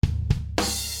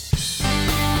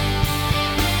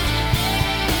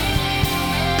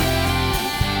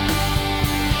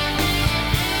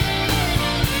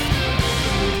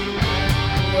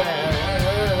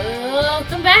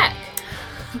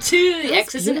to the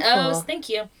X's and beautiful. O's. Thank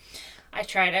you. I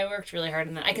tried. I worked really hard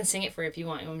on that. I can sing it for you if you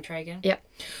want. You want me to try again? Yep.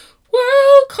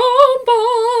 Welcome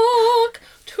back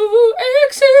to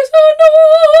X's and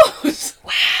O's.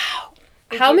 Wow.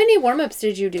 How many warm-ups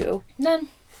did you do? None.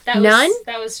 None?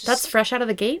 That was just... That's fresh out of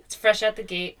the gate? It's fresh out the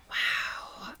gate.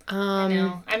 Wow. I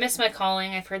know. I miss my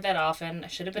calling. I've heard that often. I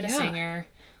should have been a singer.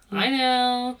 I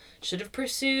know. Should have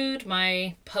pursued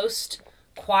my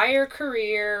post-choir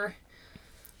career.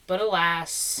 But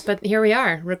alas. But here we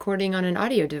are, recording on an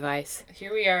audio device.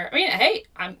 Here we are. I mean, hey,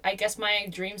 I guess my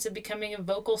dreams of becoming a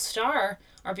vocal star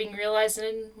are being realized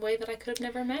in a way that I could have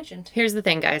never imagined. Here's the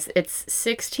thing, guys. It's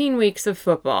 16 weeks of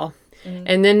football.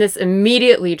 And then this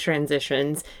immediately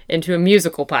transitions into a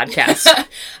musical podcast.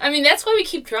 I mean, that's why we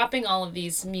keep dropping all of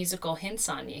these musical hints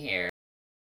on you here.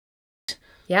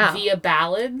 Yeah. Via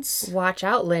ballads. Watch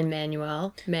out,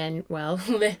 Lin-Manuel. Lin-Manuel.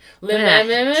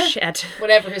 Shit.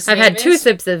 Whatever his name is. I've had 2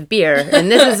 sips of beer, and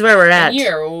this is where we're at.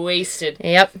 You're wasted.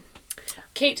 Yep.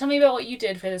 Kate, tell me about what you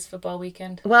did for this football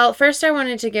weekend. Well, first I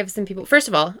wanted to give some people... First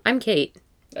of all, I'm Kate.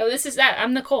 Oh, this is that.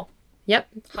 I'm Nicole. Yep.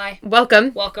 Hi.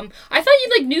 Welcome. I thought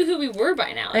you knew who we were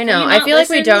by now. I know. I feel like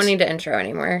we don't need to intro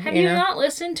anymore. Have you not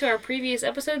listened to our previous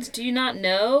episodes? Do you not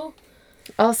know?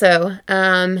 Also,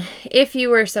 if you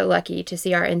were so lucky to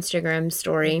see our Instagram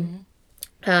story,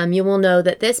 you will know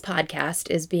that this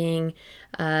podcast is being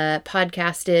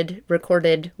podcasted,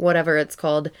 recorded, whatever it's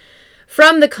called,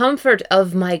 from the comfort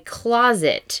of my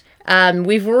closet.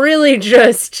 We've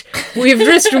just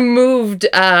moved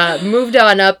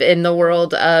on up in the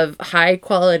world of high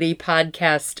quality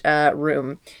podcast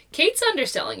room. Kate's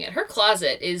underselling it. Her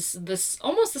closet is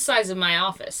almost the size of my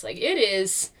office.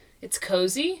 It's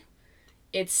cozy.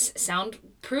 It's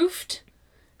soundproofed.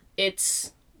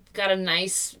 It's got a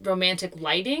nice romantic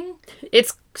lighting.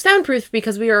 It's soundproof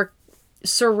because we are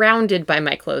surrounded by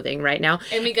my clothing right now.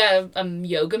 And we got a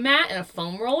yoga mat and a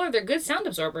foam roller. They're good sound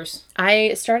absorbers.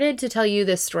 I started to tell you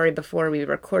this story before we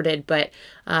recorded, but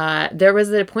there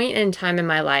was a point in time in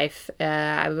my life,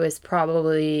 I was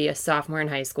probably a sophomore in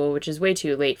high school, which is way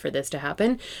too late for this to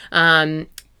happen.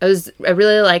 I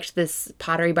really liked this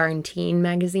Pottery Barn Teen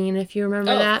magazine, if you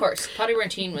remember that. Oh, of course. Pottery Barn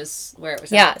Teen was where it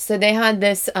was at. Yeah, so they had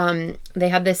this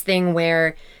thing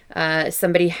where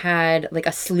somebody had like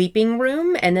a sleeping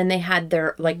room, and then they had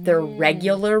their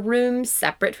regular room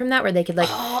separate from that, where they could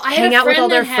hang out with all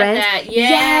their friends. That. Yeah.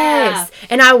 Yes,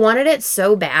 and I wanted it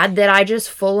so bad that I just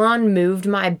full on moved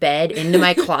my bed into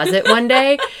my closet one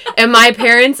day, and my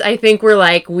parents, I think, were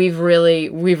like, "We've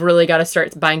really got to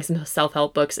start buying some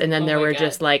self-help books," and then there were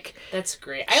just like, that's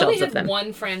great. I only had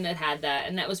one friend that had that,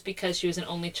 and that was because she was an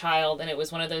only child, and it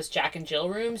was one of those Jack and Jill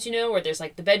rooms, where there's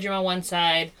like the bedroom on one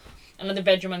side, another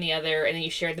bedroom on the other, and then you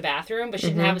shared the bathroom, but she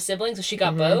didn't have a sibling, so she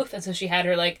got both, and so she had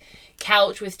her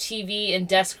couch with TV and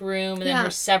desk room, and then her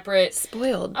separate...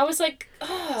 Spoiled. I was like,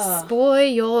 oh.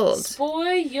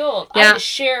 Spoiled. Yeah. I had to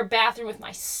share a bathroom with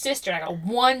my sister, and I got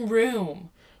one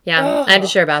room. Yeah, I had to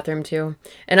share a bathroom too.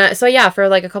 And for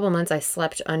a couple of months, I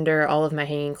slept under all of my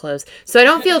hanging clothes. So I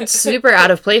don't feel super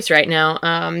out of place right now.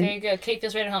 There you go. Kate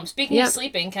feels right at home. Speaking of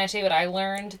sleeping, can I tell you what I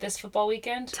learned this football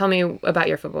weekend? Tell me about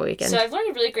your football weekend. So I've learned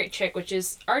a really great trick, which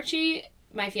is Archie,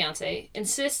 my fiance,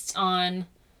 insists on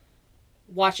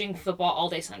watching football all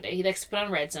day Sunday. He likes to put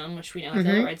on Red Zone, which we know how to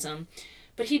do Red Zone.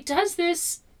 But he does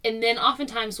this... and then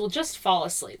oftentimes will just fall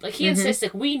asleep. He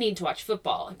insists, we need to watch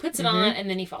football. He puts it on, and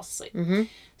then he falls asleep.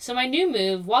 So my new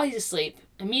move, while he's asleep,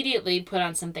 immediately put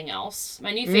on something else.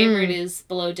 My new favorite is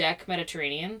Below Deck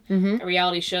Mediterranean, a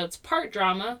reality show. It's part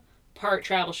drama, part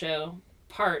travel show,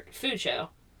 part food show.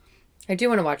 I do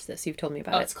want to watch this. You've told me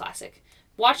about it. Oh, it's classic.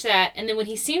 Watch that, and then when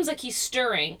he seems like he's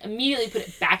stirring, immediately put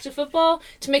it back to football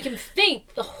to make him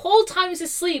think the whole time he's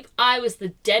asleep, I was the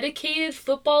dedicated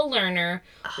football learner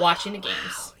watching the games.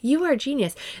 Wow. You are a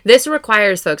genius. This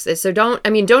requires, folks, so don't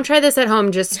try this at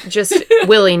home just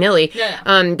willy-nilly.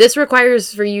 No. This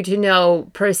requires for you to know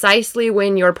precisely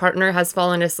when your partner has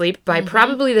fallen asleep by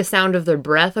probably the sound of their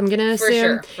breath, I'm going to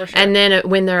assume. For sure. And then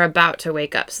when they're about to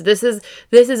wake up. So this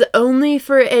is only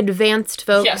for advanced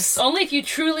folks. Yes, only if you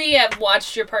truly have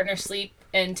watched your partner sleep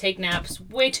and take naps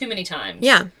way too many times.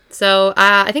 Yeah. So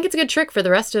I think it's a good trick for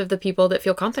the rest of the people that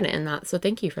feel confident in that. So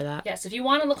thank you for that. Yes, if you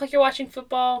want to look like you're watching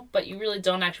football, but you really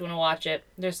don't actually want to watch it,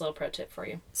 there's a little pro tip for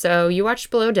you. So you watched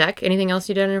Below Deck. Anything else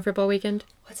you did on your football weekend?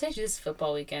 What did I do this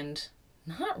football weekend?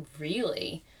 Not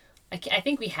really. I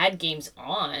think we had games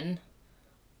on.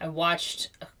 I watched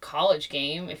a college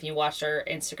game. If you watched our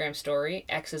Instagram story,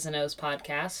 X's and O's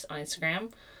podcast on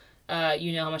Instagram,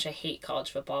 you know how much I hate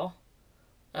college football.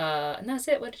 And that's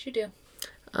it. What did you do?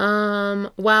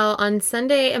 Well, on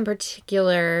Sunday in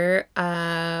particular,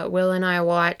 Will and I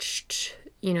watched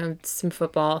some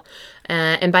football.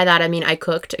 And by that, I mean I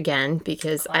cooked again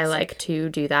because I like to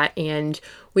do that. And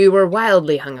we were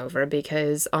wildly hungover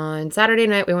because on Saturday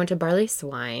night we went to Barley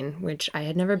Swine, which I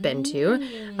had never been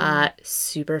to.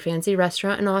 Super fancy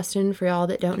restaurant in Austin for y'all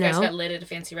that don't know. You guys got lit at a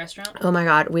fancy restaurant? Oh my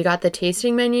God. We got the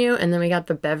tasting menu and then we got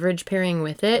the beverage pairing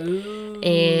with it. Ooh.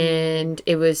 And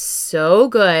it was so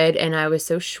good. And I was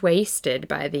so wasted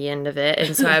by the end of it.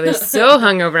 And so I was so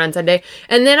hungover on Sunday.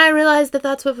 And then I realized that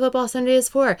that's what football Sunday is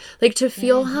for. Like to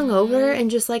feel hungover and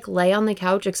just like lay on the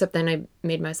couch, except then I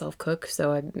made myself cook.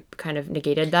 So I kind of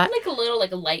negated that.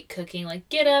 Like a light cooking, like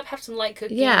get up, have some light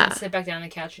cooking, and sit back down on the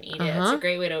couch and eat it. It's a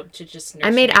great way to just nurse.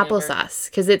 I made applesauce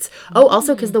because it's,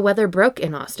 also because the weather broke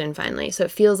in Austin finally. So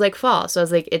it feels like fall. So I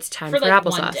was like, it's time for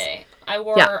applesauce. One day. I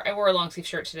wore a long sleeve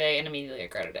shirt today and immediately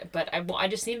regretted it. But I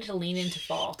just needed to lean into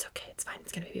fall. It's okay. It's fine.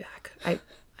 It's going to be back.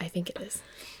 I think it is.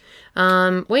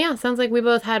 Well, yeah, sounds like we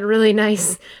both had really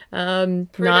nice,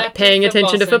 not paying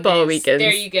attention to football weekends.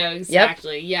 There you go,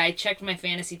 exactly. Yep. Yeah, I checked my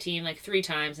fantasy team like 3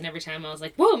 times, and every time I was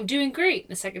like, whoa, I'm doing great.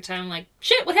 And the second time I'm like,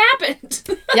 shit, what happened?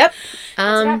 Yep.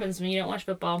 That's what happens when you don't watch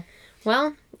football.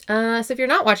 Well, so if you're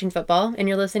not watching football and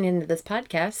you're listening to this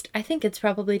podcast, I think it's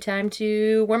probably time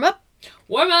to warm up.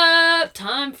 Warm up!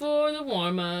 Time for the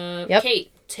warm up. Yep.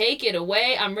 Kate, take it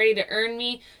away. I'm ready to earn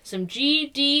me some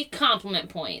GD compliment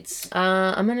points.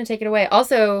 I'm going to take it away.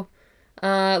 Also,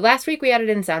 last week we added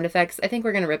in sound effects. I think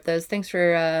we're going to rip those. Thanks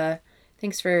for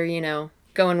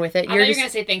going with it. I thought you were going to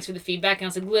say thanks for the feedback, and I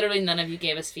was like, literally none of you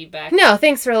gave us feedback. No,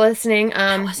 thanks for listening.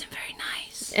 That wasn't very nice.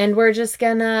 And we're just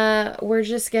gonna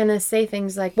say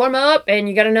things like warm up, and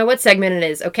you gotta know what segment it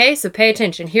is, okay? So pay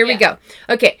attention. Here we go.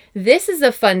 Okay, this is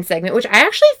a fun segment, which I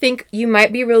actually think you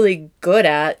might be really good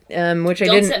at. Which I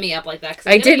didn't. Don't set me up like that.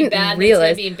 I didn't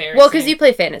realize. It's gonna be embarrassing. Well, because you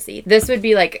play fantasy, this would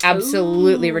be like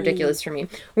absolutely ridiculous for me.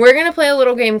 We're gonna play a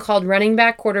little game called running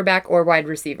back, quarterback, or wide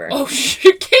receiver. Oh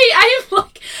shit, Kate! I am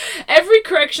like every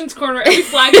corrections corner, every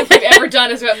flag that we've ever done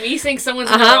is about me saying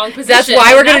someone's in the wrong position. That's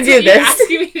why we're gonna do this. You're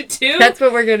asking me to do. That's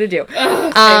what we're gonna do.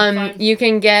 Okay, you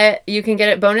can get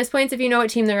it bonus points if you know what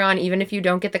team they're on, even if you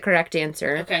don't get the correct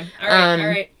answer. Okay. All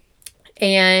right.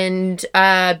 And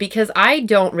because I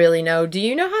don't really know, do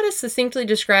you know how to succinctly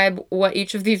describe what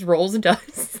each of these roles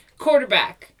does?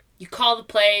 Quarterback. You call the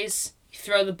plays, you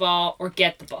throw the ball, or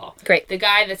get the ball. Great. The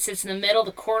guy that sits in the middle,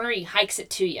 the corner, he hikes it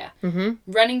to you. Mm-hmm.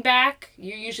 Running back,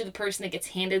 you're usually the person that gets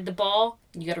handed the ball.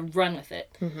 You got to run with it.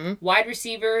 Mm-hmm. Wide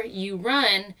receiver, you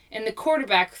run, and the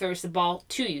quarterback throws the ball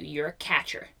to you. You're a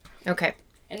catcher. Okay.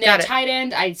 And then tight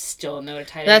end, I still don't know what a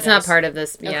tight end That's does. not part of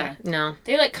this. Okay. Yeah, no.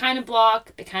 They kind of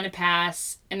block, they kind of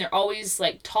pass, and they're always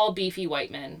tall, beefy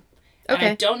white men. Okay.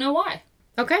 And I don't know why.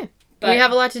 Okay. But we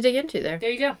have a lot to dig into there. There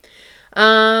you go.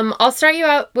 I'll start you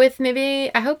out with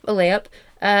maybe, I hope, a layup.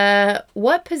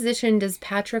 What position does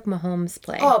Patrick Mahomes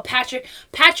play? Oh, Patrick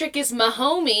is my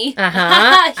homie.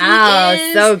 He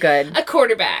is so good. A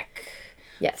quarterback.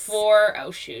 Yes.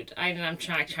 I'm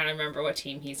trying to remember what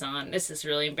team he's on. This is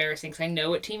really embarrassing because I know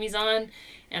what team he's on,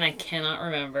 and I cannot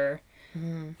remember.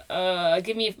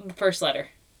 Give me the first letter.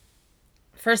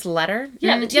 First letter?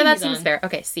 Yeah, the team that he's seems on. fair.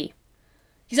 Okay, C.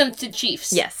 He's on the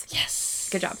Chiefs. Yes.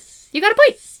 Good job. You got a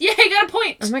point. Yeah, I got a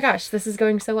point. Oh my gosh, this is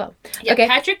going so well. Yeah, okay.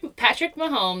 Patrick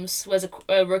Mahomes was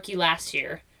a rookie last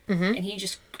year, and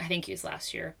I think he was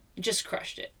last year, just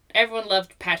crushed it. Everyone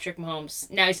loved Patrick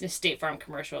Mahomes. Now he's in a State Farm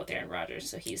commercial with Aaron Rodgers,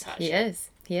 so he's hot. He is.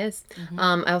 Mm-hmm.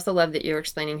 I also love that you're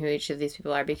explaining who each of these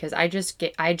people are because I just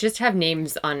have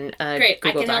names on Great,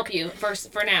 Google I can Doc. help you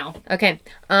for now. Okay.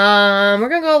 We're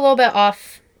gonna go a little bit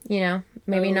off.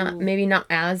 Maybe not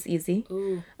as easy.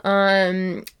 Ooh.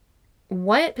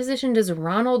 What position does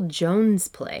Ronald Jones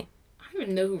play? I don't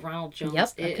even know who Ronald Jones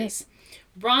is. Okay.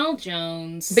 Ronald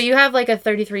Jones. But you have a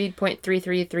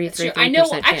 33.3333% I know.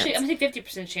 chance. Actually, I'm going to say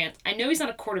 50% chance. I know he's not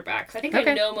a quarterback. Cause I think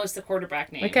I know most of the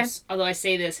quarterback names. Okay. Although I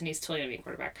say this and he's totally going to be a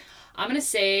quarterback. I'm going to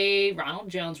say Ronald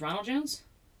Jones. Ronald Jones?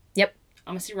 Yep.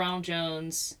 I'm going to say Ronald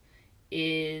Jones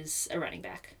is a running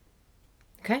back.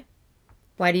 Okay.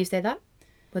 Why do you say that?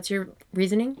 What's your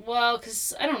reasoning? Well,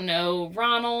 because I don't know.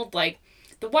 Ronald,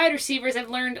 the wide receivers, I've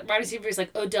learned wide receivers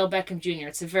like Odell Beckham Jr.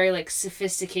 It's a very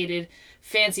sophisticated,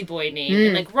 fancy boy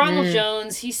name. And Ronald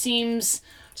Jones, he seems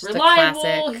just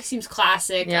reliable. He seems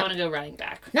classic. Yep. I want to go running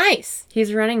back. Nice.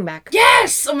 He's running back.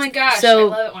 Yes! Oh my gosh. So,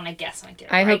 I love it when I guess and I get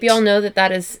it I hope you all know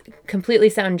that is completely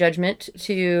sound judgment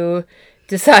to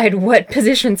decide what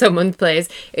position someone plays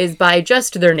is by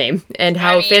just their name and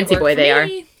how fancy boy they are.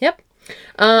 Yep.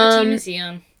 What team is he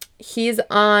on? He's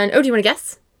on... Oh, do you want to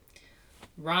guess?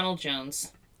 Ronald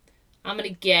Jones. I'm going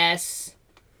to guess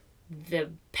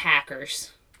the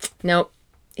Packers. Nope.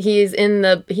 He's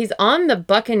on the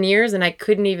Buccaneers, and I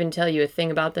couldn't even tell you a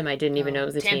thing about them. I didn't even know it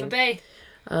was a Tampa team. Bay.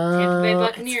 Tampa Bay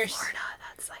Buccaneers. It's Florida.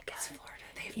 That's like it's Florida.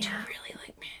 They have two really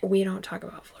we don't talk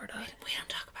about Florida. We don't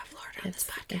talk about Florida on this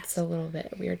podcast. It's a little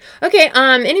bit weird. Okay.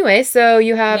 Anyway, so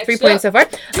you have Next 3 points so far.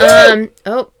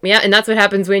 Oh yeah, and that's what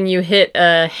happens when you hit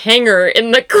a hanger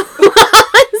in the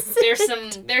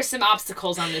closet. There's some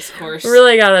obstacles on this course.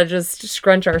 Really gotta just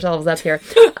scrunch ourselves up here.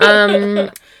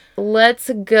 Let's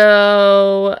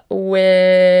go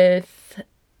with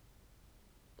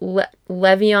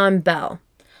Le'Veon Bell.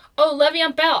 Oh,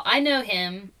 Le'Veon Bell. I know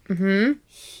him. Mm-hmm.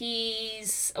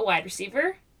 He's a wide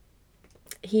receiver.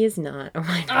 He is not a wide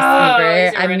receiver. Oh,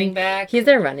 he's a running back. He's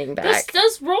a running back.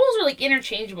 Those roles are like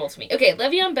interchangeable to me. Okay,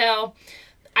 Le'Veon Bell.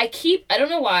 I don't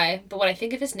know why, but when I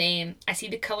think of his name, I see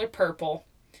the color purple.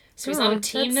 So he's on a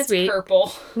team that's sweet.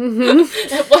 Purple. Mm-hmm.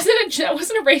 That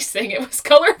wasn't a race thing. It was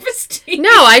color of his team.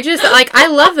 No, I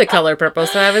love the color purple,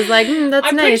 so I was like, that's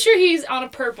I'm nice. pretty sure he's on a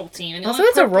purple team. And also,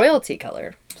 it's a royalty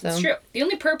color. So. It's true. The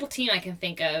only purple team I can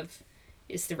think of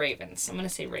is the Ravens. I'm going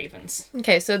to say Ravens.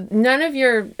 Okay, so none of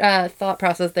your thought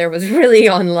process there was really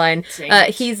online.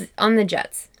 He's on the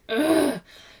Jets. Ugh.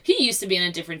 He used to be on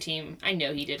a different team. I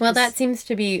know he did. Well, that seems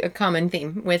to be a common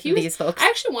theme with these folks.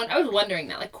 I was wondering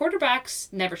that. Like,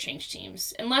 quarterbacks never change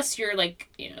teams. Unless you're like,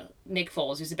 Nick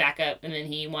Foles, who's a backup, and then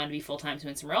he wanted to be full-time to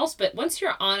win somewhere else. But once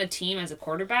you're on a team as a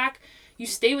quarterback, you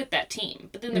stay with that team.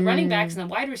 But then the running backs and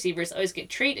the wide receivers always get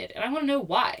traded. And I want to know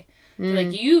why. Like,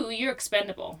 you're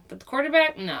expendable. But the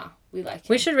quarterback, no. We like him.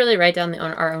 We should really write down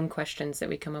our own questions that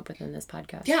we come up with in this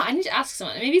podcast. Yeah, I need to ask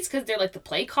someone. Maybe it's because they're like the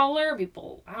play caller.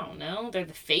 People, I don't know. They're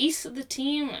the face of the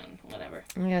team and whatever.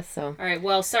 I guess so. All right.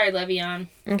 Well, sorry, Le'Veon.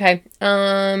 Okay.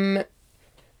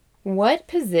 What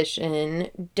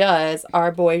position does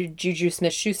our boy Juju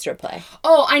Smith-Schuster play?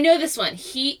 Oh, I know this one.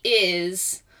 He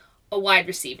is a wide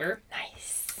receiver.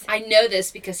 Nice. I know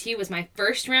this because he was my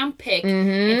first round pick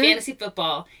in fantasy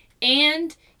football.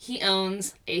 And he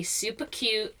owns a super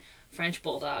cute French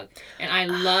Bulldog. And I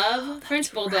love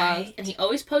French Bulldogs. Right. And he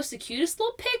always posts the cutest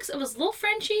little pics of his little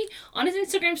Frenchie on his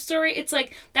Instagram story. It's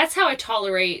like, that's how I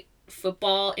tolerate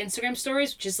football Instagram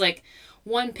stories, which is like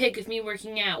one pic of me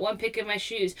working out, one pic of my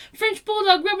shoes. French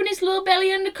Bulldog rubbing his little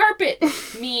belly on the carpet.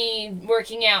 Me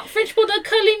working out. French Bulldog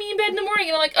cuddling me in bed in the morning.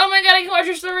 And I'm like, oh my God, I can watch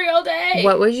your story all day.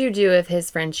 What would you do if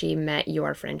his Frenchie met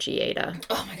your Frenchie, Ada?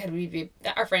 Oh my God,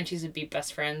 our Frenchies would be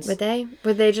best friends. Would they?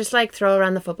 Would they just like throw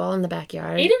around the football in the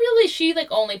backyard? Ada really, she like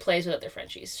only plays with other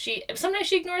Frenchies. Sometimes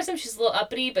she ignores them. She's a little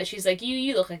uppity, but she's like,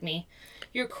 you look like me.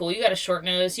 You're cool. You got a short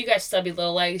nose. You got stubby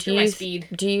little legs. You're my speed.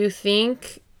 Do you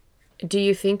think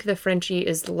the Frenchie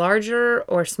is larger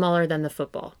or smaller than the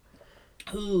football?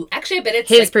 Ooh, actually, I bet it's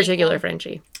his particular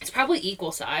Frenchie. It's probably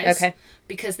equal size. Okay.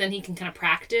 Because then he can kind of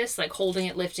practice, like holding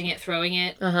it, lifting it, throwing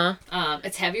it.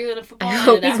 It's heavier than a football. I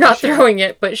hope he's not throwing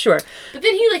it, but sure. But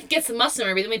then he like gets the muscle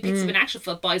memory. Then when he picks up an actual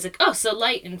football, he's like, oh, so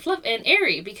light and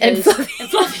airy because and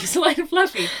fluffy, so light and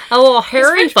fluffy. A little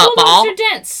hairy football. Are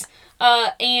dense.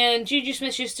 And Juju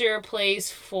Smith-Schuster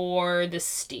plays for the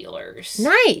Steelers.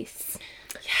 Nice.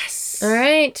 Yes. All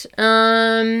right.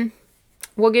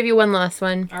 We'll give you one last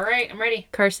one. All right, I'm ready.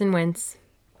 Carson Wentz.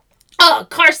 Oh,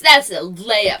 Carson, that's a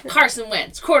layup. Carson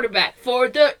Wentz, quarterback for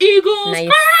the Eagles.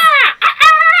 Nice.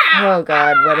 Oh,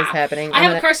 God, what is happening? I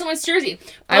have a Carson Wentz jersey.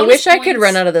 I wish I could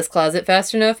run out of this closet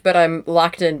fast enough, but I'm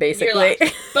locked in, basically. You're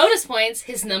locked. Bonus points,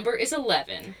 his number is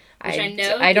 11. Which I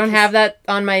know. I don't have that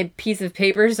on my piece of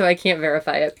paper, so I can't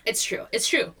verify it. It's true. It's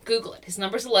true. Google it. His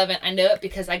number's 11. I know it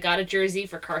because I got a jersey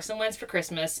for Carson Wentz for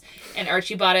Christmas, and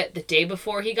Archie bought it the day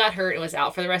before he got hurt. It was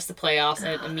out for the rest of the playoffs, and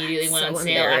it immediately went on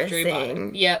sale after he bought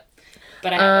it. Yep.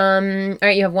 But I have it. All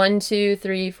right, you have 1, 2,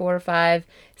 3, 4, 5,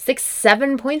 6,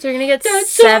 7 points. You're going to get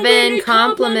 7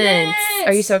 compliments.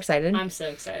 Are you so excited? I'm so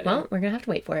excited. Well, we're going to have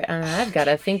to wait for it. I've got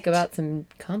to think about some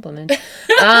compliments.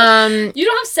 You don't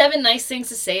have 7 nice things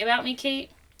to say about me,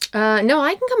 Kate? No,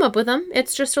 I can come up with them.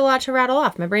 It's just a lot to rattle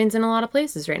off. My brain's in a lot of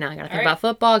places right now. I got to think about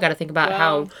football. Got to think about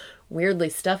how weirdly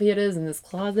stuffy it is in this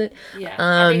closet. Yeah,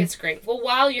 I think it's great. Well,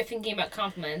 while you're thinking about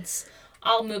compliments,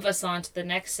 I'll move us on to the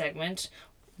next segment.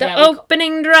 The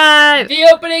opening drive! The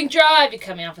opening drive! You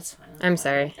cut me off. It's fine. I'm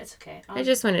sorry. It's okay. I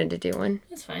just wanted to do one.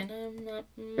 It's fine. I'm not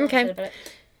upset about it.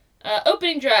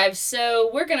 Opening drive. So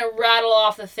we're going to rattle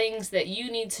off the things that you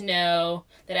need to know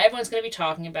that everyone's going to be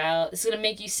talking about. This is going to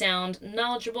make you sound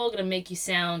knowledgeable, going to make you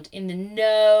sound in the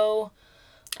know,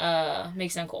 make you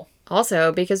sound cool.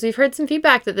 Also, because we've heard some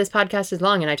feedback that this podcast is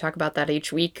long, and I talk about that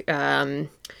each week,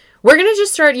 we're going to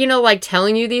just start, like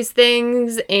telling you these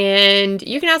things, and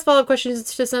you can ask follow-up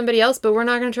questions to somebody else, but we're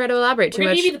not going to try to elaborate too much. We're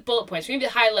going to give you the bullet points. We're going to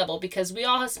give you the high level because we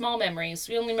all have small memories.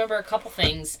 We only remember a couple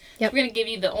things. Yep. We're going to give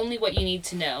you only what you need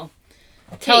to know.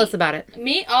 Tell us about it.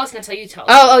 Me? I was going to tell you.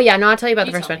 Oh, yeah. No, I'll tell you about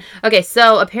the first one. Okay,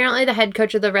 so apparently the head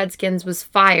coach of the Redskins was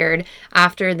fired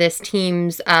after this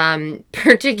team's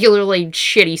particularly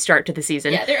shitty start to the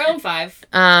season. Yeah, they're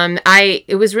 0-5.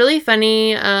 It was really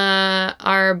funny.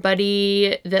 Our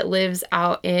buddy that lives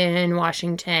out in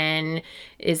Washington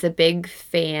is a big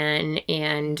fan,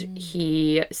 and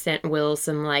he sent Will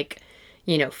some,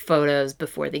 photos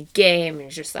before the game. And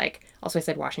he's just like, also I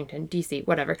said Washington, D.C.,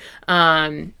 whatever.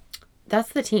 That's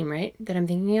the team, right? That I'm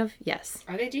thinking of? Yes.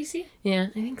 Are they DC? Yeah,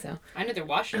 I think so. I know they're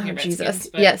Washington Redskins. Jesus.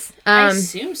 But yes. I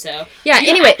assume so. Yeah,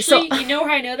 anyway. You know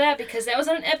how I know that? Because that was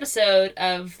on an episode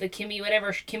of the Kimmy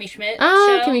Schmidt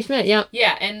show. Kimmy Schmidt, yeah.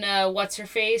 Yeah, and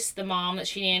what's-her-face, the mom that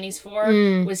she nannies for,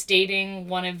 was dating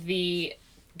one of the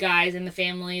guys in the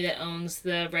family that owns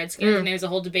the Redskins, and there's a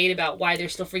whole debate about why they're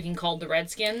still freaking called the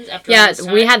Redskins after all this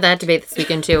time. We had that debate this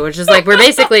weekend too, which is like, we're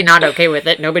basically not okay with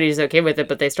it. Nobody's okay with it,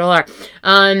 but they still are.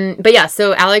 But yeah,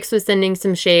 so Alex was sending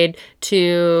some shade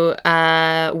to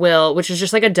Will, which is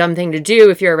just like a dumb thing to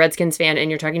do if you're a Redskins fan and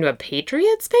you're talking to a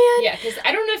Patriots fan. Yeah, because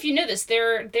I don't know if you know this,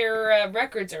 their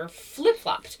records are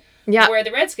flip-flopped. Yeah. Where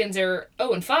the Redskins are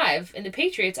 0-5 and the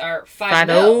Patriots are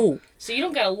 5-0. So you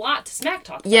don't got a lot to smack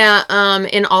talk about. Yeah,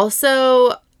 and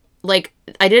also,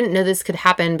 I didn't know this could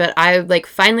happen, but I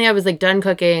was done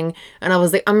cooking, and I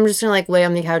was like, I'm just gonna lay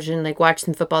on the couch and watch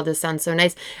some football. This sounds so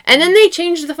nice. And then they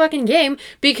changed the fucking game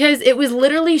because it was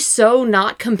literally so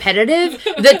not competitive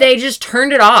that they just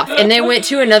turned it off and they went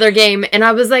to another game, and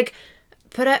I was like,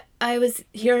 but I was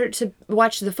here to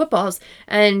watch the footballs,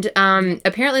 and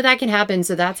apparently that can happen,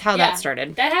 so that's how that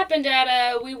started. That happened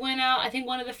at, we went out, I think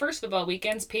one of the first football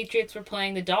weekends, Patriots were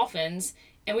playing the Dolphins,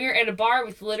 and we were at a bar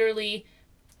with literally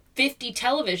 50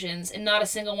 televisions, and not a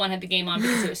single one had the game on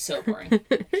because it was so boring.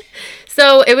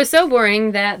 So it was so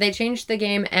boring that they changed the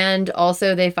game, and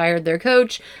also they fired their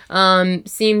coach.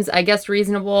 Seems, I guess,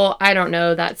 reasonable. I don't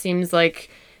know. That seems like...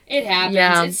 It happens.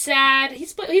 Yeah. It's sad.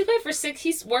 He's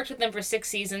worked with them for 6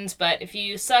 seasons, but if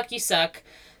you suck, you suck.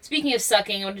 Speaking of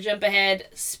sucking, I want to jump ahead.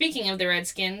 Speaking of the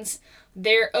Redskins,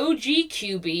 their OG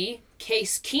QB,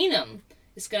 Case Keenum,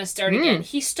 is going to start again.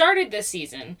 He started this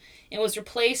season and was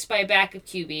replaced by a backup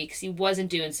QB because he wasn't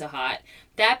doing so hot.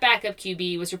 That backup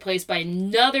QB was replaced by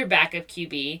another backup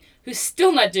QB who's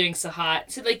still not doing so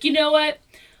hot. So, you know what?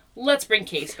 Let's bring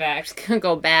Case back. We're going to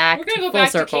go back. We're going to go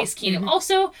back to Case Keenum. Mm-hmm.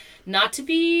 Also, not to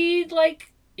be,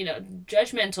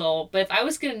 judgmental, but if I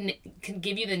was going to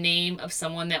give you the name of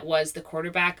someone that was the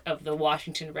quarterback of the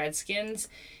Washington Redskins,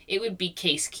 it would be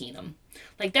Case Keenum.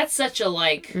 That's such a,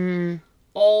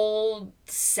 old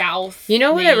South You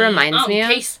know what name. It reminds me of?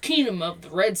 Case Keenum of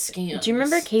the Redskins. Do you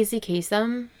remember Casey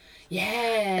Kasem?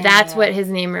 Yeah. That's what his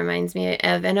name reminds me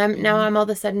of. And I'm all of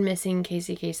a sudden missing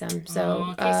Casey Kasem.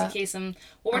 So, Casey Kasem.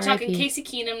 Well, we're talking Casey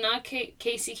Keenum, not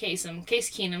Casey Kasem. Case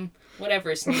Keenum, whatever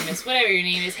his name is, whatever your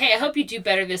name is. Hey, I hope you do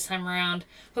better this time around.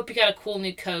 Hope you got a cool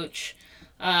new coach.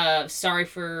 Sorry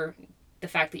for the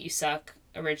fact that you suck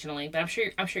originally, but I'm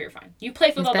sure you're fine. You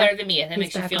play football better than me. If that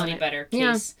makes you feel any better.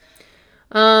 Case.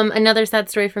 Yeah. Another sad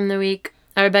story from the week.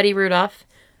 Our buddy Rudolf.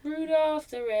 Rudolph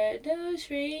the red-nosed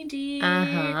reindeer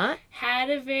had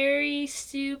a very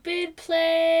stupid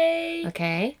play.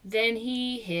 Okay. Then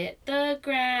he hit the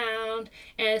ground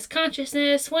and his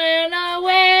consciousness went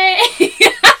away.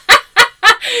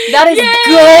 That is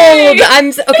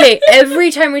gold. Okay,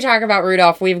 every time we talk about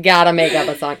Rudolph, we've got to make up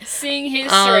a song. Sing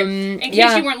his story. In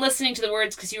case you weren't listening to the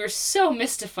words because you were so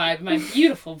mystified by my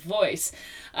beautiful voice.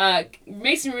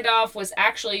 Mason Rudolph was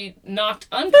actually knocked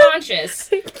unconscious.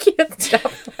 I can't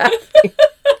stop laughing.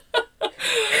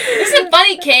 This is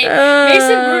funny, Kate.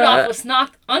 Mason Rudolph was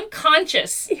knocked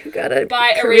unconscious. You got a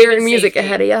career in music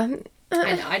ahead of you.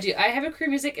 I know, I do. I have a career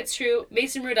in music, it's true.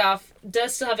 Mason Rudolph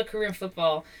does still have a career in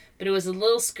football, but it was a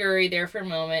little scurry there for a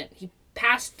moment. He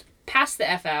passed the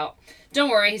F out. Don't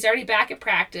worry, he's already back at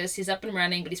practice. He's up and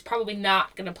running, but he's probably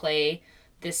not going to play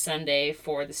this Sunday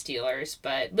for the Steelers,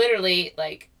 but literally,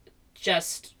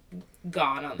 just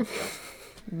gone on the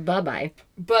field. Bye-bye.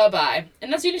 Bye-bye.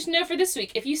 And that's what you need to know for this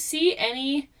week. If you see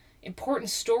any important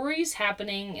stories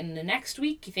happening in the next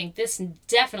week, you think this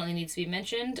definitely needs to be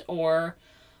mentioned, or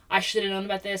I should have known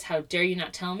about this, how dare you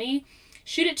not tell me,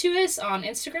 shoot it to us on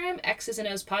Instagram, X's and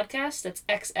O's Podcast, that's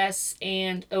XS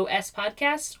and OS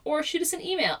Podcast, or shoot us an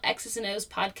email, X's and O's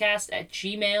Podcast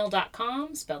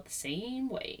 @gmail.com, spelled the same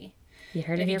way. You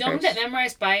heard it If here you don't first. have that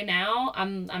memorized by now,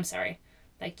 I'm sorry.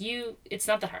 It's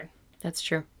not that hard. That's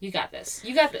true. You got this.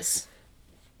 You got this.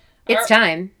 It's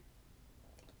time.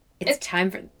 It's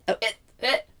time for... Oh,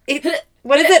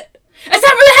 what is it? It's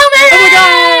time for the Hail Mary! Oh,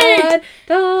 my God.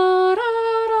 Da, da, da,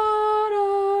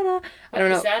 da, da. I don't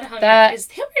know. Is that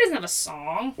Hail Mary doesn't have a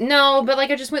song. No, but,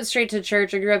 like, I just went straight to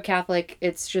church. I grew up Catholic.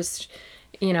 It's just...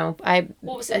 You know, I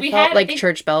felt like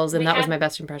church bells, and that was my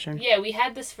best impression. Yeah, we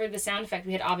had this for the sound effect.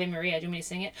 We had Ave Maria. Do you want me to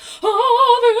sing it? Ave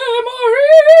Maria!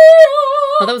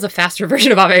 Well, that was a faster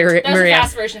version of Ave Maria. That was a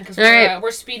fast version because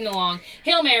we're speeding along.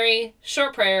 Hail Mary,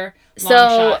 short prayer,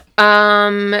 long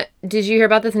shot. Did you hear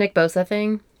about this Nick Bosa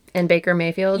thing? And Baker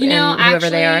Mayfield and whoever actually,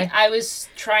 they are? I was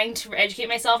trying to educate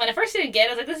myself, and at first I didn't get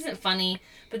it. I was like, this isn't funny.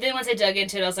 But then once I dug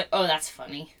into it, I was like, oh, that's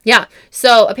funny. Yeah.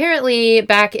 So apparently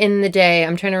back in the day,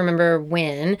 I'm trying to remember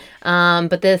when,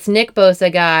 but this Nick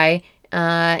Bosa guy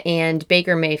and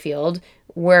Baker Mayfield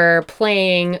were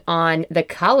playing on the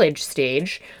college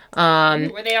stage.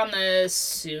 Were they on the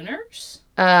Sooners?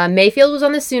 Mayfield was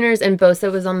on the Sooners and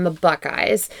Bosa was on the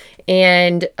Buckeyes.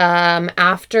 And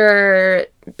after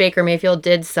Baker Mayfield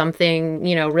did something,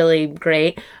 really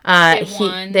great,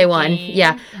 they won.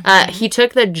 Yeah. He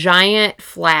took the giant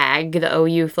flag, the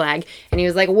OU flag, and he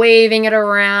was like waving it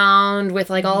around with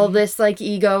like all this like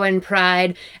ego and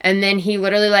pride. And then he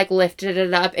literally like lifted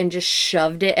it up and just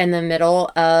shoved it in the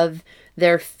middle of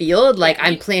their field, like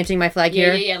I'm planting my flag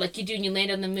here. Yeah, like you do when you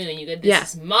land on the moon. You go,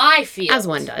 this is my field. As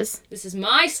one does. This is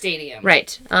my stadium.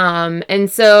 Right. And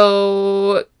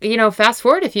so, fast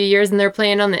forward a few years and they're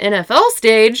playing on the NFL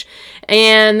stage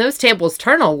and those tables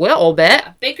turn a little bit.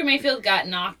 Yeah. Baker Mayfield got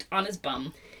knocked on his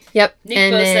bum. Yep.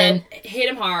 Nick Bosa hit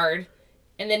him hard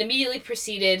and then immediately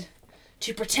proceeded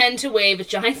to pretend to wave a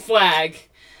giant flag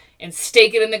and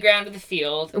stake it in the ground of the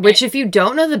field. Which, if you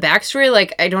don't know the backstory,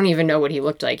 like, I don't even know what he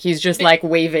looked like. He's just, like,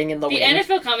 waving in the wind. The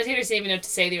NFL commentators didn't even know what to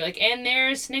say. They were like, and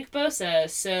there's Nick Bosa.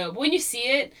 So, when you see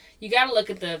it, you gotta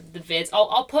look at the vids.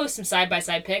 I'll post some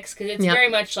side-by-side pics, because it's very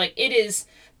much like, it is,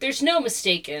 there's no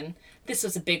mistaken. This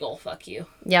was a big ol' fuck you.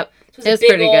 Yep. It was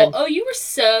pretty good. Oh, you were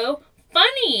so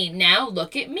funny. Now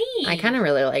look at me. I kind of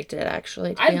really liked it,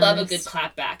 actually, I love a good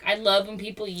clapback. I love when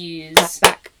people use...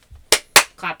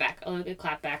 Clapback. I love a good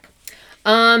clapback.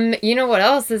 You know what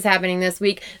else is happening this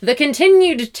week? The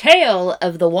continued tale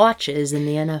of the watches in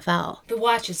the NFL. The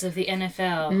watches of the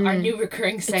NFL. Our new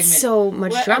recurring segment. It's so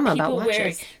much drama about watches.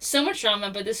 Wearing? So much drama,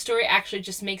 but this story actually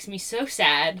just makes me so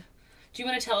sad. Do you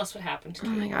want to tell us what happened today?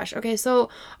 Oh my gosh. Okay, so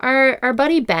our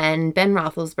buddy Ben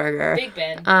Roethlisberger. Big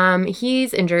Ben.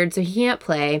 He's injured, so he can't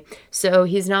play. So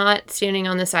he's not standing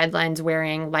on the sidelines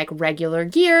wearing like regular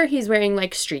gear. He's wearing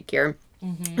like street gear.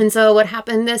 Mm-hmm. And so what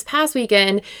happened this past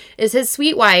weekend is his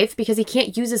sweet wife, because he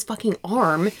can't use his fucking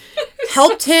arm,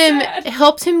 helped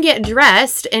him get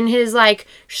dressed in his like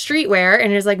streetwear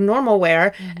and his like normal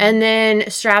wear, and then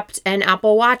strapped an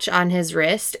Apple Watch on his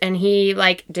wrist, and he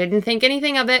like didn't think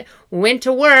anything of it, went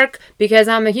to work because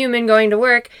I'm a human going to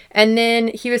work, and then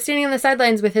he was standing on the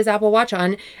sidelines with his Apple Watch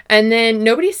on, and then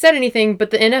nobody said anything, but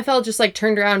the NFL just like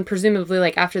turned around, presumably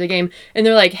like after the game, and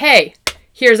they're like, hey,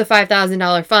 here's a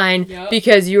 $5,000 fine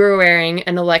because you were wearing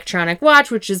an electronic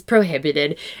watch, which is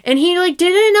prohibited. And he, like,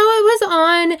 didn't know it was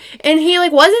on. And he,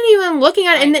 like, wasn't even looking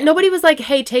at it. And nobody was like,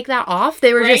 hey, take that off.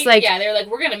 They were just like... Yeah, they were like,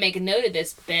 we're going to make a note of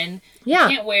this, Ben. Yeah.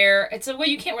 You can't wear... It's a way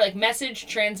you can't wear, like, message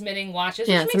transmitting watches,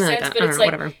 which makes sense. Like that. But it's know,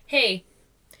 like, whatever. Hey,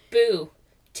 boo,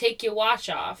 take your watch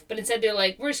off. But instead they're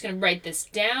like, we're just going to write this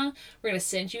down. We're going to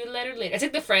send you a letter later. It's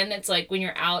like the friend that's like, when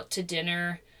you're out to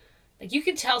dinner... Like, you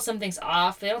can tell something's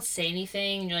off. They don't say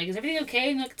anything. And you're like, is everything okay?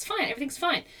 And you're like, it's fine. Everything's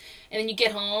fine. And then you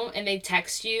get home, and they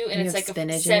text you, and it's like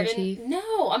a 7...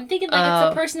 No, I'm thinking, like, it's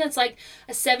the person that's, like,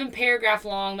 a 7-paragraph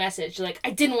long message. Like,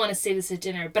 I didn't want to say this at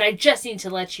dinner, but I just need to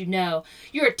let you know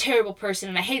you're a terrible person,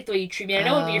 and I hate the way you treat me. I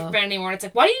don't want to be your friend anymore. And it's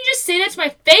like, why don't you just say that to my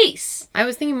face? I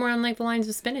was thinking more on, like, the lines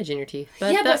of spinach in your teeth.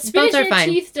 But yeah, but spinach in your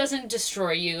teeth doesn't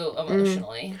destroy you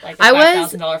emotionally. Like a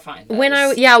 $5,000 fine does.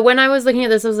 When I was looking at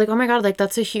this, I was like, oh my god, like,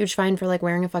 that's a huge fine for, like,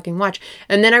 wearing a fucking watch.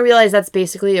 And then I realized that's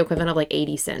basically the equivalent of, like,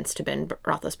 80 cents to Ben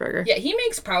Roethlisberger. Yeah, he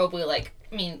makes probably like,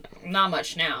 I mean, not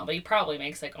much now, but he probably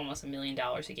makes like almost $1 million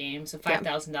a game. So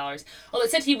 $5,000. Although it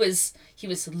said he was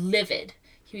livid.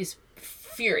 He was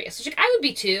furious. Which, like, I would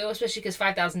be too, especially because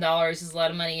 $5,000 is a lot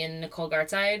of money in Nicole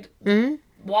Gartside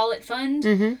wallet fund.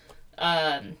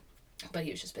 Mm-hmm. But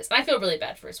he was just pissed. And I feel really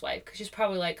bad for his wife because she's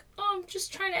probably like, oh, I'm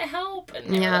just trying to help,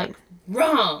 and they're like,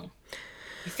 wrong.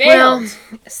 You failed.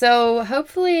 Well, so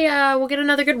hopefully we'll get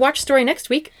another good watch story next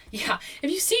week. Yeah. If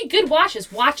you see good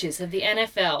watches of the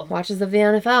NFL. Watches of the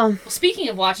NFL. Well, speaking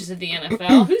of watches of the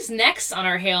NFL, who's next on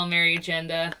our Hail Mary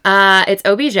agenda? It's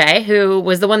OBJ, who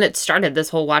was the one that started this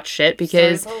whole watch shit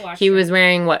because he was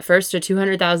wearing, first a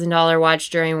 $200,000 watch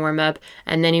during warm-up,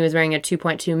 and then he was wearing a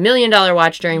 $2.2 million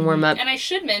watch during warm-up. And I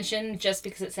should mention, just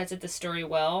because it sets up the story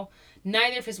well,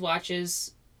 neither of his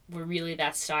watches were really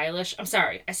that stylish. I'm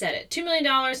sorry, I said it. $2 million,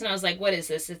 and I was like, what is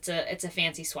this? It's a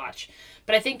fancy swatch.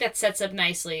 But I think that sets up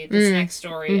nicely this next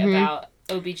story about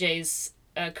OBJ's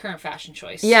current fashion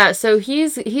choice. Yeah, so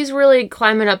he's really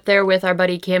climbing up there with our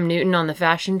buddy Cam Newton on the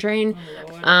fashion train.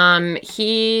 Oh,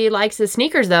 He likes his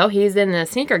sneakers, though. He's in the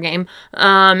sneaker game.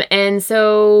 And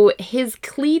so his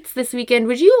cleats this weekend,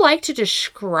 would you like to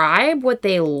describe what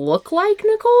they look like,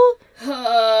 Nicole?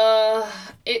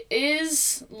 It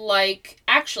is like,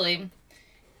 actually,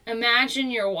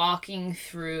 imagine you're walking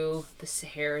through the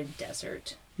Saharan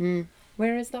desert.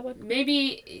 Where is that one?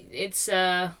 Maybe it's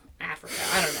Africa.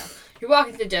 I don't know. You're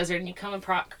walking through the desert and you come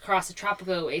across a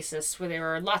tropical oasis where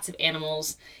there are lots of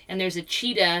animals, and there's a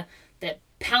cheetah that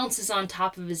pounces on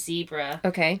top of a zebra.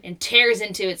 Okay. And tears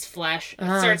into its flesh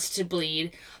and starts to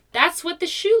bleed. That's what the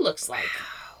shoe looks like.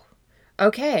 Wow.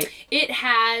 Okay. It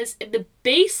has, the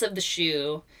base of the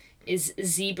shoe is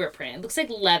zebra print. It looks like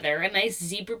leather, a nice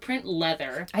zebra print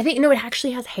leather. I think, no, it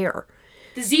actually has hair.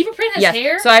 The zebra print has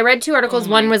hair? So I read two articles.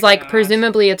 Oh one was gosh. like,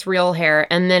 presumably it's real hair.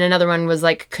 And then another one was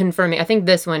like confirming. I think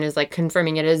this one is like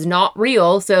confirming it is not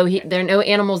real. So there no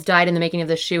animals died in the making of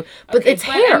this shoe. But it's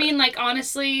hair. I mean, like,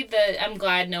 honestly, I'm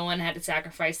glad no one had to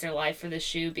sacrifice their life for this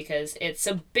shoe because it's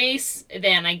a base,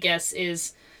 then, I guess,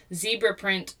 is zebra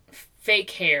print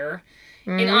fake hair.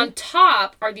 And on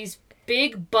top are these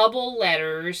big bubble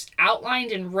letters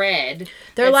outlined in red.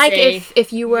 They're like say,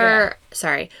 if you were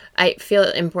sorry, I feel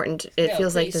important. It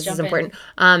feels like this is important.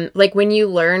 Like when you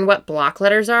learn what block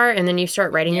letters are and then you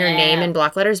start writing your name in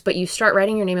block letters, but you start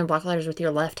writing your name in block letters with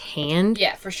your left hand.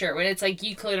 Yeah, for sure. When it's like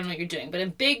you clearly don't know what you're doing. But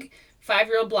in big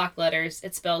 5-year-old block letters,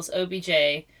 it spells OBJ,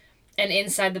 and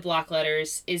inside the block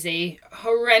letters is a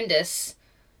horrendous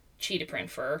cheetah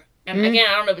print fur. And again,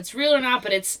 I don't know if it's real or not,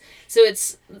 but it's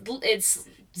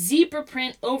zebra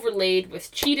print overlaid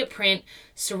with cheetah print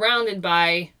surrounded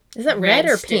by is that red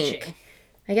or stitching. Pink?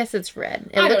 I guess it's red.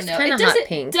 It I looks don't know. kind of hot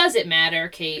pink. Does it matter,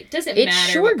 Kate? Does it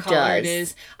matter sure what color does. it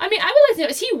is? I mean, I would like to know,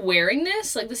 is he wearing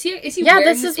this? Like, is he yeah, wearing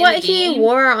this is what he game?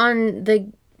 wore on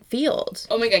the field.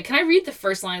 Oh my god, can I read the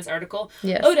first line of this article?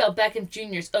 Yes. Odell Beckham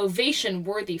Jr.'s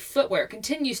ovation-worthy footwear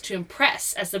continues to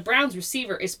impress as the Browns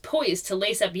receiver is poised to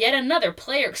lace up yet another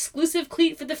player-exclusive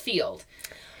cleat for the field.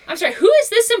 I'm sorry, who is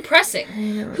this impressing?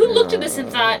 Who looked at this and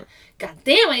thought, God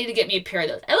damn, I need to get me a pair of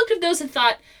those. I looked at those and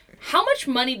thought, how much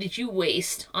money did you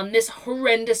waste on this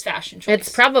horrendous fashion choice? It's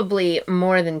probably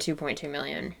more than $2.2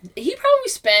 million. He probably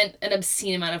spent an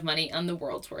obscene amount of money on the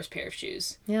world's worst pair of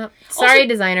shoes. Yeah. Sorry,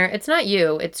 designer. It's not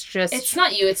you. It's just... It's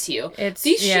not you, it's you.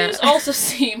 These shoes also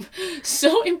seem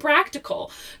so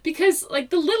impractical because,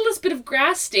 like, the littlest bit of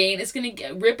grass stain is going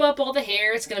to rip up all the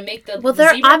hair. It's going to make the Well,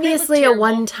 they're zebra obviously a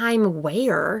one-time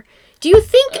wear. Do you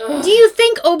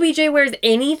think OBJ wears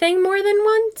anything more than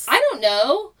once? I don't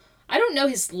know. I don't know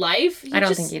his life. I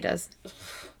don't think he does.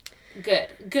 Good.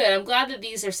 I'm glad that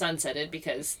these are sunsetted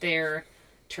because they're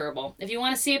terrible. If you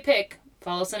want to see a pic,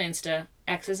 follow us on Insta.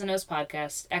 X's and O's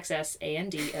podcast.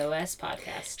 XSANDOS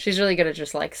podcast. She's really good at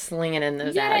just like slinging in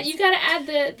those ads. You gotta add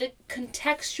the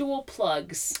contextual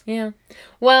plugs. Yeah.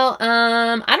 Well,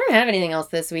 I don't have anything else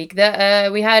this week.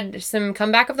 We had some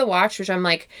comeback of the watch, which I'm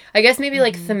like, I guess maybe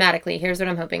like thematically. Here's what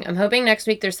I'm hoping. I'm hoping next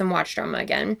week there's some watch drama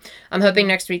again. I'm hoping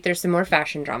next week there's some more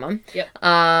fashion drama. Yep.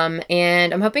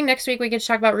 And I'm hoping next week we get to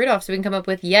talk about Rudolph so we can come up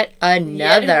with yet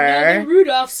another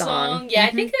Rudolph song. Yeah, Mm-hmm.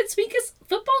 I think that's because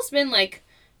football's been like.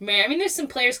 Man, I mean, there's some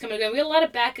players coming and going. We got a lot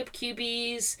of backup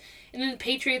QBs, and then the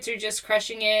Patriots are just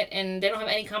crushing it, and they don't have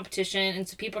any competition, and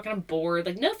so people are kind of bored.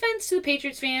 Like, no offense to the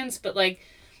Patriots fans, but, like,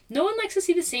 no one likes to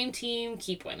see the same team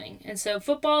keep winning. And so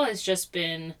football has just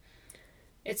been...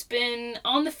 It's been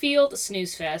on the field, a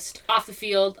snooze fest. Off the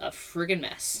field, a friggin'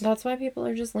 mess. That's why people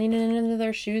are just leaning into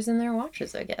their shoes and their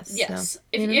watches, I guess. Yes. So,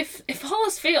 if all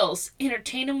else fails,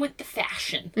 entertain them with the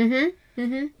fashion. All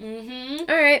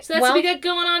right. So that's what we got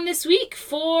going on this week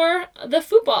for the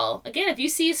football. Again, if you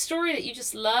see a story that you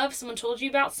just love, someone told you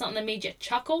about, something that made you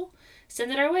chuckle,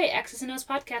 send it our way.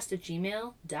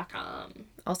 xsandOspodcast@gmail.com.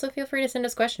 Also, feel free to send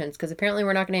us questions, because apparently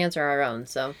we're not going to answer our own,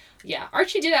 so... Yeah,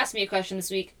 Archie did ask me a question this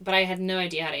week, but I had no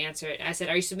idea how to answer it. I said,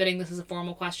 are you submitting this as a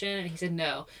formal question? And he said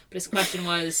no. But his question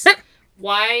was,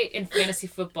 why in fantasy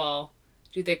football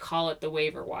do they call it the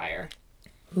waiver wire?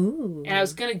 Ooh. And I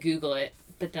was going to Google it,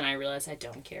 But then I realized I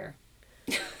don't care.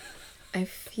 I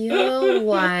feel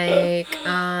like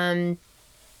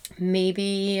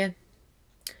maybe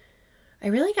I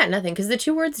really got nothing because the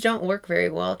two words don't work very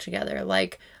well together.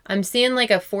 Like, I'm seeing like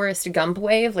a Forrest Gump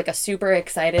wave, like a super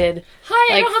excited.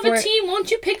 Hi, like, I don't have a team. Won't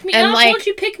you pick me up? Won't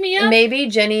you pick me up? Maybe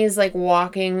Jenny's like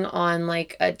walking on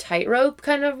like a tightrope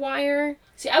kind of wire.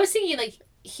 See, I was thinking like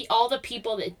all the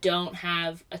people that don't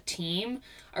have a team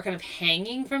are kind of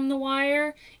hanging from the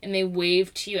wire, and they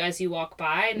wave to you as you walk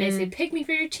by, and they say, pick me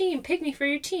for your team, pick me for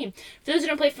your team. For those who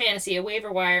don't play fantasy, a waiver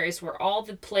wire is where all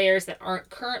the players that aren't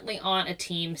currently on a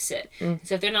team sit.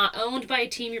 So if they're not owned by a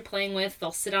team you're playing with,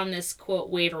 they'll sit on this, quote,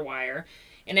 waiver wire.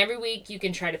 And every week you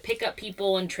can try to pick up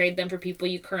people and trade them for people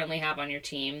you currently have on your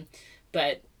team.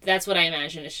 But that's what I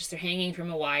imagine. It's just they're hanging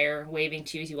from a wire, waving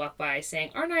to you as you walk by,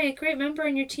 saying, aren't I a great member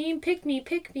on your team? Pick me,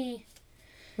 pick me.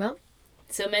 Well,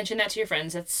 so mention that to your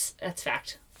friends. That's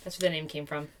fact. That's where the name came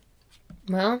from.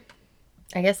 Well,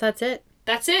 I guess that's it.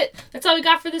 That's it. That's all we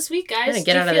got for this week, guys. I'm gonna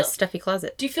get out of this stuffy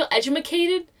closet. Do you feel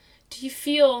educated? Do you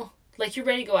feel like you're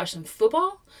ready to go watch some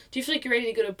football? Do you feel like you're ready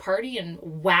to go to a party and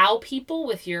wow people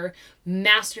with your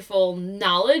masterful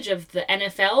knowledge of the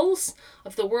NFLs,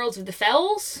 of the worlds of the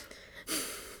fells?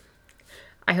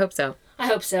 I hope so. I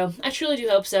hope so. I truly do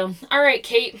hope so. All right,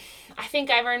 Kate. I think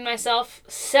I've earned myself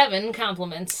 7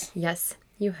 compliments. Yes,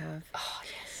 you have. Oh,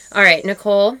 yes. All right,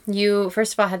 Nicole, you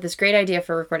first of all had this great idea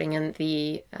for recording in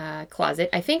the closet.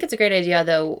 I think it's a great idea,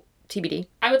 though, TBD.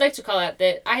 I would like to call out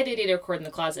that I had the idea to record in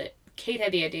the closet. Kate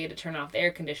had the idea to turn off the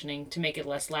air conditioning to make it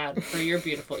less loud for your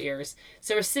beautiful ears.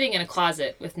 So we're sitting in a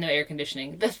closet with no air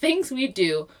conditioning. The things we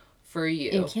do for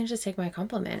you. You can't just take my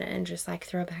compliment and just like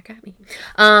throw it back at me.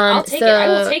 I'll take it. I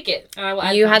will take it.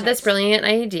 You had this brilliant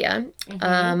idea.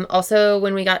 Also,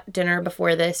 when we got dinner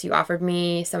before this, you offered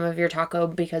me some of your taco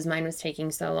because mine was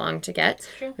taking so long to get.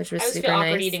 That's true. Which was I super feel nice.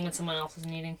 awkward eating when someone else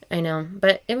isn't eating. I know,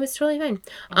 but it was totally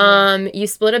fine. You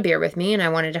split a beer with me, and I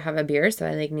wanted to have a beer, so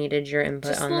I like needed your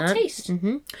input just on a little that. Taste.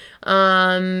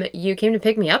 You came to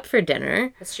pick me up for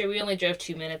dinner. That's true. We only drove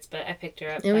 2 minutes, but I picked her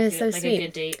up. It was so like sweet. A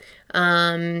good date.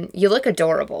 You look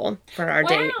adorable for our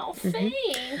date. Wow,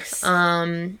 thanks.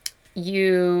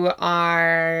 You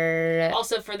are...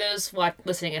 Also, for those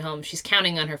listening at home, she's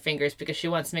counting on her fingers because she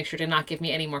wants to make sure to not give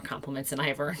me any more compliments than I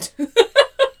have earned.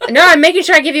 No, I'm making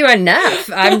sure I give you enough.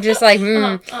 I'm just like,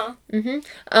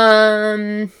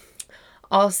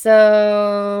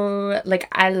 Also, like,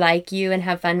 I like you and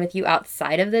have fun with you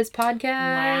outside of this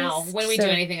podcast. Wow. When do we do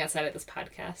anything outside of this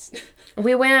podcast?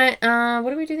 We went, what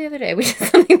did we do the other day? We did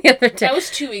something the other day. That was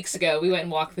 2 weeks ago. We went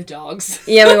and walked the dogs.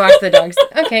 Yeah, we walked the dogs.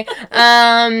 Okay.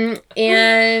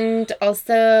 And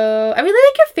also, I really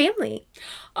like your family.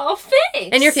 Oh, thanks.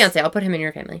 And your fiance. I'll put him in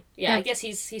your family. Yeah. I guess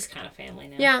he's kind of family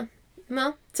now. Yeah.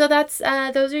 Well, so that's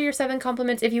those are your 7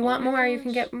 compliments. If you want more, you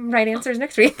can get right answers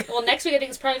next week. Well, next week I think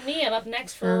it's probably me. I'm up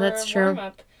next for that's true.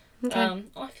 warm-up. Okay.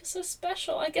 I feel so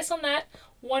special. I guess on that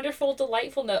wonderful,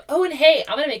 delightful note. Oh, and hey,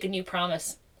 I'm going to make a new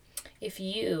promise. If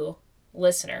you,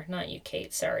 listener, not you,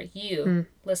 Kate, sorry, you,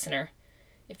 listener,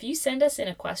 if you send us in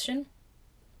a question,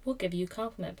 we'll give you a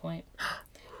compliment point.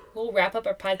 We'll wrap up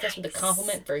our podcast with a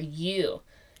compliment for you.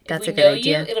 That's if we a good know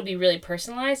idea. you, it'll be really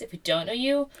personalized. If we don't know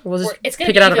you, it's going pick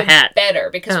to be it out of a even hat.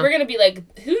 better because we're going to be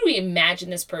like, who do we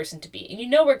imagine this person to be? And you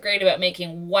know we're great about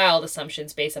making wild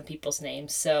assumptions based on people's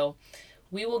names. So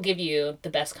we will give you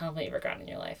the best compliment you've ever gotten in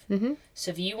your life. Mm-hmm.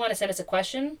 So if you want to send us a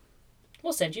question,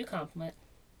 we'll send you a compliment.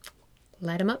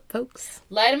 Light them up, folks.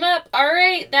 Light them up. All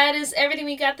right. That is everything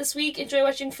we got this week. Enjoy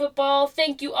watching football.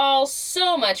 Thank you all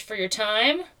so much for your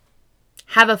time.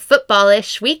 Have a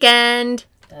footballish weekend.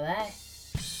 Bye-bye.